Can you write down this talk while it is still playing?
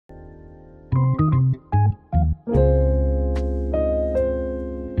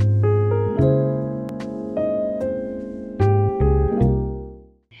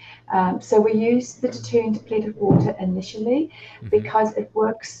So we use the deuterium depleted water initially because it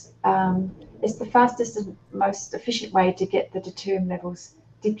works, it's the fastest and most efficient way to get the deuterium levels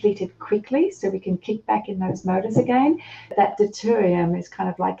depleted quickly so we can kick back in those motors again. That deuterium is kind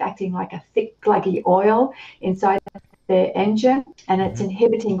of like acting like a thick, gluggy oil inside their engine, and it's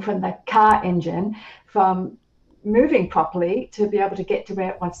inhibiting from the car engine from moving properly to be able to get to where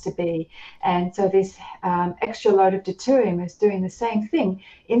it wants to be. And so this extra load of deuterium is doing the same thing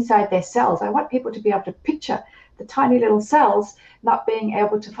inside their cells. I want people to be able to picture the tiny little cells not being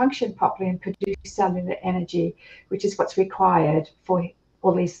able to function properly and produce cellular energy, which is what's required for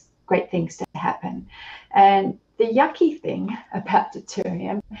all these great things to happen. And the yucky thing about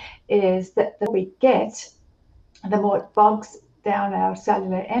deuterium is that the more we get, the more it bogs down our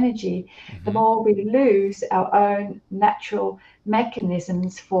cellular energy, the more we lose our own natural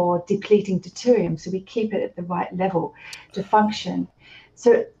mechanisms for depleting deuterium, so we keep it at the right level to function.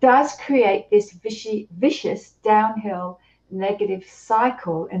 So it does create this vicious downhill negative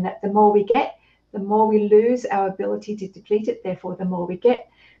cycle, in that the more we get, the more we lose our ability to deplete it. Therefore, the more we get,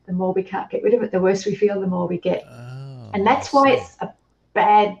 the more we can't get rid of it. The worse we feel, the more we get. And that's why it's a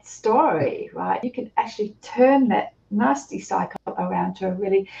bad story, right? You can actually turn that nasty cycle around to a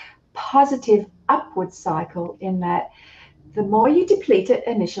really positive upward cycle, in that the more you deplete it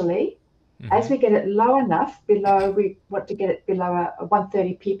initially, as we get it low enough below, we want to get it below a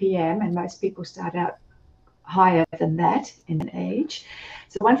 130 ppm, and most people start out higher than that in age.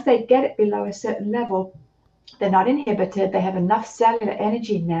 So once they get it below a certain level, they're not inhibited. They have enough cellular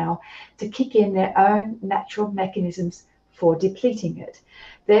energy now to kick in their own natural mechanisms for depleting it.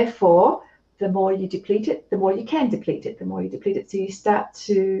 Therefore, the more you deplete it, the more you can deplete it, the more you deplete it. So you start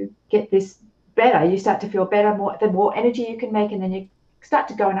to get this better. You start to feel better, the more energy you can make, and then you start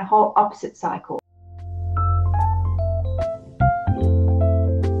to go in a whole opposite cycle.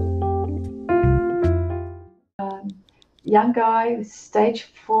 Young guy with stage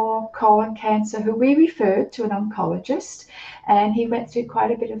 4 colon cancer, who we referred to an oncologist, and he went through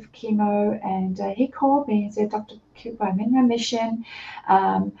quite a bit of chemo, and he called me and said, Dr. Cooper, I'm in remission,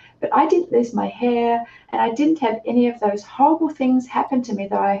 but I didn't lose my hair, and I didn't have any of those horrible things happen to me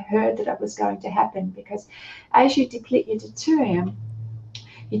that I heard that it was going to happen, because as you deplete your deuterium,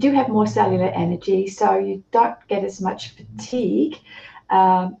 you do have more cellular energy, so you don't get as much fatigue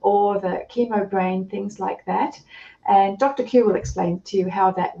or the chemo brain, things like that. And Dr. Q will explain to you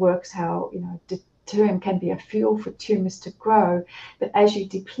how that works, how deuterium can be a fuel for tumors to grow. But as you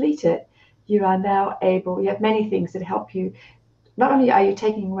deplete it, you are now able, you have many things that help you. Not only are you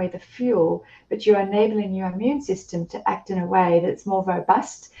taking away the fuel, but you're enabling your immune system to act in a way that's more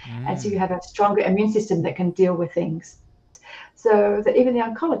robust. And so you have a stronger immune system that can deal with things. So that even the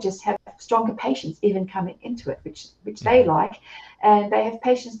oncologists have stronger patients even coming into it, which they like. And they have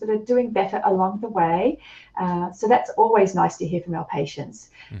patients that are doing better along the way. So that's always nice to hear from our patients.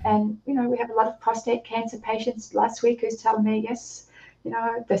 And, we have a lot of prostate cancer patients last week who's telling me, yes,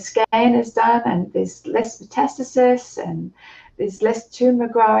 the scan is done and there's less metastasis and there's less tumor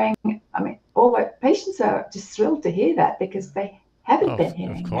growing. I mean, all the patients are just thrilled to hear that, because they haven't been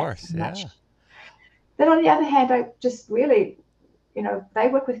hearing that so much. Then on the other hand, I just really, they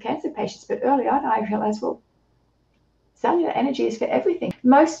work with cancer patients, but early on I realized, well, cellular energy is for everything.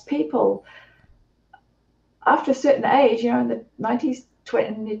 Most people, after a certain age, in the 90s,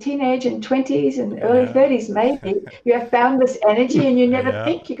 in the teenage and 20s and early 30s, maybe, you have boundless energy and you never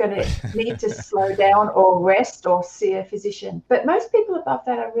think you're going to need to slow down or rest or see a physician. But most people above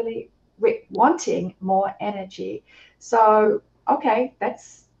that are really wanting more energy. So, okay,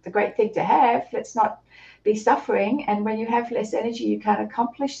 that's the great thing to have. Let's not be suffering. And when you have less energy, you can't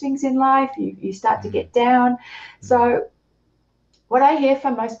accomplish things in life. You start to get down. So what I hear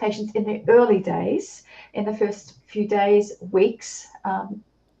from most patients in the early days, in the first few days, weeks,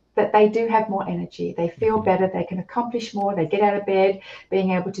 that they do have more energy. They feel better. They can accomplish more. They get out of bed, being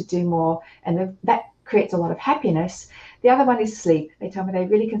able to do more. And that creates a lot of happiness. The other one is sleep. They tell me they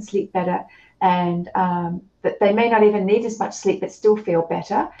really can sleep better, and that they may not even need as much sleep but still feel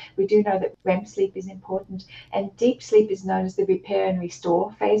better. We do know that REM sleep is important, and deep sleep is known as the repair and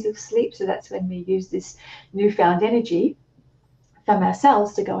restore phase of sleep. So that's when we use this newfound energy from our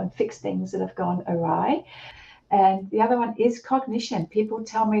cells to go and fix things that have gone awry. And the other one is cognition. People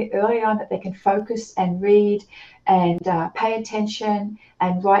tell me early on that they can focus and read and pay attention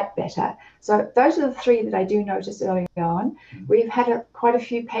and write better. So those are the three that I do notice early on. We've had quite a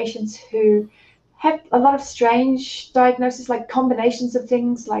few patients who have a lot of strange diagnoses, like combinations of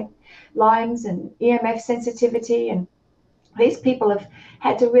things like Lyme's and EMF sensitivity. And these people have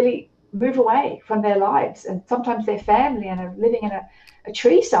had to really move away from their lives and sometimes their family and are living in a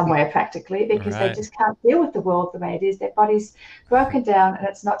tree somewhere practically because they just can't deal with the world the way it is. Their body's broken down and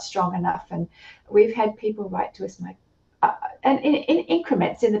it's not strong enough. And we've had people write to us, and in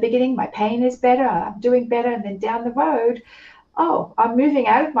increments. In the beginning, my pain is better, I'm doing better, and then down the road, oh, I'm moving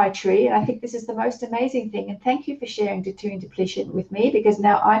out of my tree, and I think this is the most amazing thing. And thank you for sharing deuterium depletion with me, because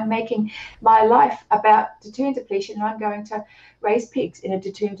now I'm making my life about deuterium depletion, and I'm going to raise pigs in a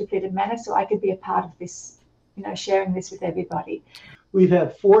deuterium depleted manner so I can be a part of this, sharing this with everybody. We've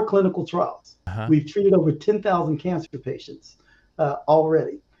had 4 clinical trials. We've treated over 10,000 cancer patients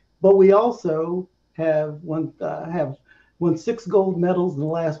already, but we also have won 6 gold medals, and the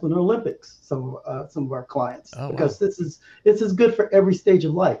last one in Olympics. Some of our clients, because this is good for every stage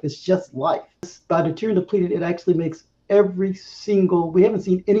of life. It's just life. By deuterium depleted, it actually makes every single. We haven't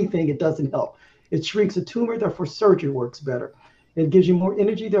seen anything it doesn't help. It shrinks a tumor, therefore surgery works better. It gives you more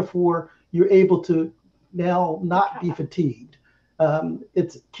energy, therefore you're able to now not be fatigued.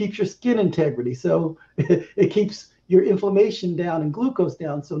 It keeps your skin integrity, so it keeps your inflammation down and glucose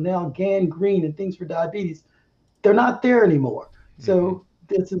down. So now gangrene and things for diabetes, they're not there anymore. So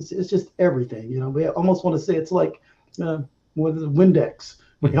it's just everything. We almost want to say it's like what is it, Windex.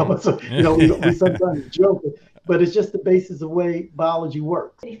 We almost, we sometimes joke, but it's just the basis of the way biology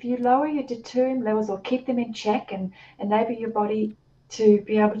works. If you lower your deuterium levels or keep them in check and enable your body to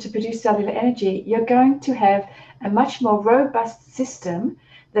be able to produce cellular energy, you're going to have a much more robust system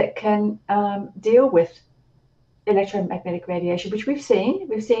that can deal with electromagnetic radiation, which we've seen.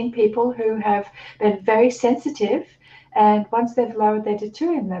 We've seen people who have been very sensitive, and once they've lowered their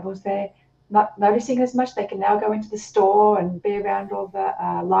deuterium levels, they're not noticing as much. They can now go into the store and be around all the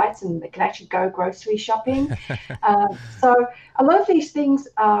lights, and they can actually go grocery shopping. So a lot of these things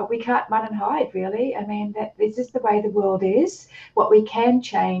we can't run and hide, really. I mean, this is the way the world is. What we can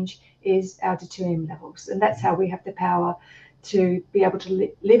change is our deuterium levels, and that's how we have the power to be able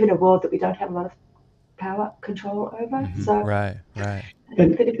to live in a world that we don't have a lot of power control over. So right.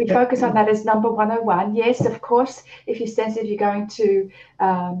 But if we focus on that as number 101, yes, of course, if you're sensitive, you're going to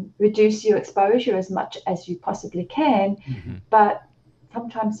reduce your exposure as much as you possibly can. But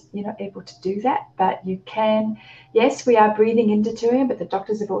sometimes you're not able to do that. But you can. Yes, we are breathing in deuterium, but the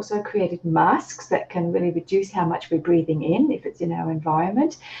doctors have also created masks that can really reduce how much we're breathing in if it's in our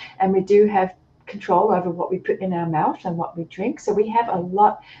environment. And we do have control over what we put in our mouth and what we drink. So we have a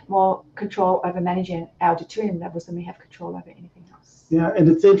lot more control over managing our deuterium levels than we have control over anything else. Yeah, and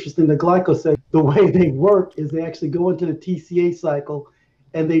it's interesting, the glyphosate, the way they work is they actually go into the TCA cycle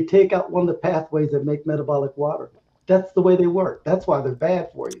and they take out one of the pathways that make metabolic water. That's the way they work. That's why they're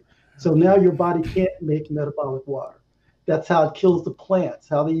bad for you. So now your body can't make metabolic water. That's how it kills the plants,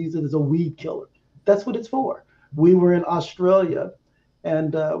 how they use it as a weed killer. That's what it's for. We were in Australia,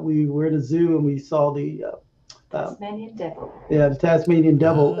 and we were in a zoo, and we saw the Tasmanian devil. Yeah, the Tasmanian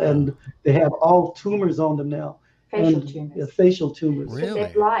devil, and they have all tumors on them now. Facial tumors. Yeah, facial tumors. Really?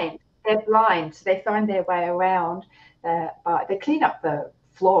 They're blind, so they find their way around. They clean up the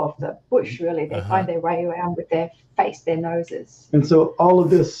floor of the bush, really. They find their way around with their face, their noses. And so all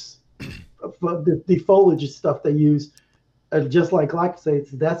of this, the foliage stuff they use, just like glyphosate,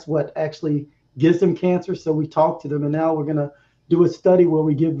 that's what actually gives them cancer. So we talk to them, and now we're going to do a study where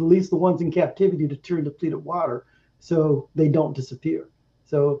we give at least the ones in captivity deuterium depleted water so they don't disappear.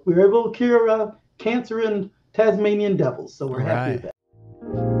 So we were able to cure cancer in Tasmanian devils. So we're happy with that.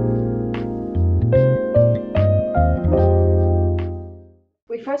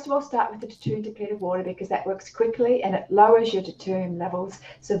 We first of all start with the deuterium depleted water because that works quickly and it lowers your deuterium levels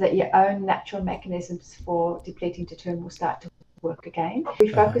so that your own natural mechanisms for depleting deuterium will start to work again. We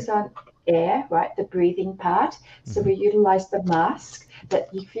focus on air, right, the breathing part. So we utilize the mask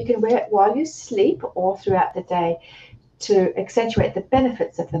that you can wear it while you sleep or throughout the day to accentuate the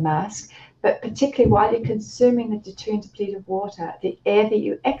benefits of the mask. But particularly while you're consuming the deuterium depleted water, the air that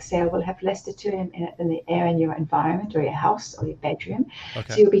you exhale will have less deuterium in it than the air in your environment or your house or your bedroom.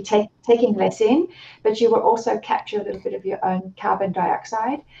 So you'll be taking less in, but you will also capture a little bit of your own carbon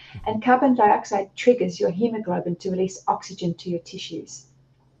dioxide. And carbon dioxide triggers your hemoglobin to release oxygen to your tissues.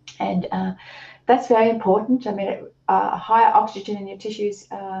 And that's very important. I mean, higher oxygen in your tissues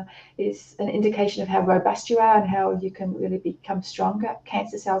is an indication of how robust you are and how you can really become stronger.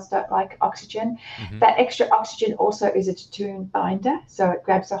 Cancer cells don't like oxygen. That extra oxygen also is a deuterium binder, so it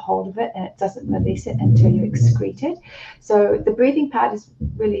grabs a hold of it and it doesn't release it until you excrete it. So the breathing part is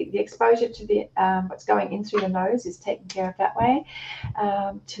really the exposure to the what's going in through the nose is taken care of that way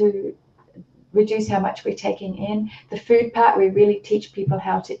to reduce how much we're taking in. The food part, we really teach people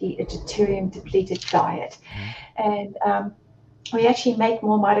how to eat a deuterium depleted diet. And We actually make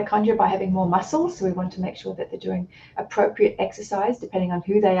more mitochondria by having more muscles, so we want to make sure that they're doing appropriate exercise depending on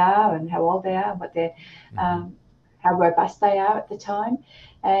who they are and how old they are and what their how robust they are at the time.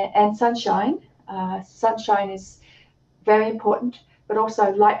 And sunshine. Sunshine is very important, but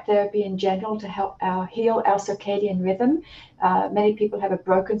also light therapy in general to help heal our circadian rhythm. Many people have a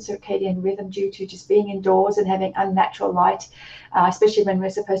broken circadian rhythm due to just being indoors and having unnatural light, especially when we're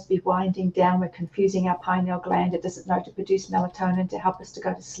supposed to be winding down. We're confusing our pineal gland. It doesn't know to produce melatonin to help us to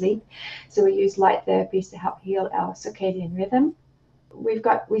go to sleep. So we use light therapies to help heal our circadian rhythm. We've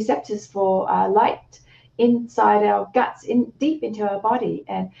got receptors for light inside our guts, deep into our body.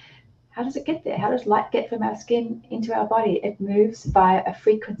 And how does it get there? How does light get from our skin into our body? It moves via a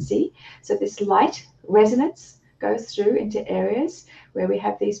frequency. So this light resonance goes through into areas where we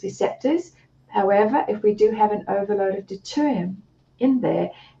have these receptors. However, if we do have an overload of deuterium in there,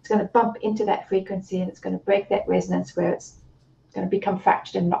 it's going to bump into that frequency and it's going to break that resonance where it's going to become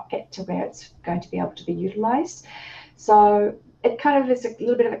fractured and not get to where it's going to be able to be utilized. So it kind of is a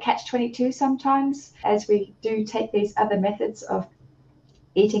little bit of a catch-22 sometimes as we do take these other methods of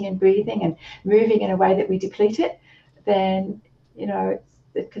eating and breathing and moving in a way that we deplete it, then, you know,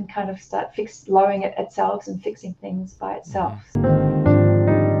 it can kind of start lowering it itself and fixing things by itself.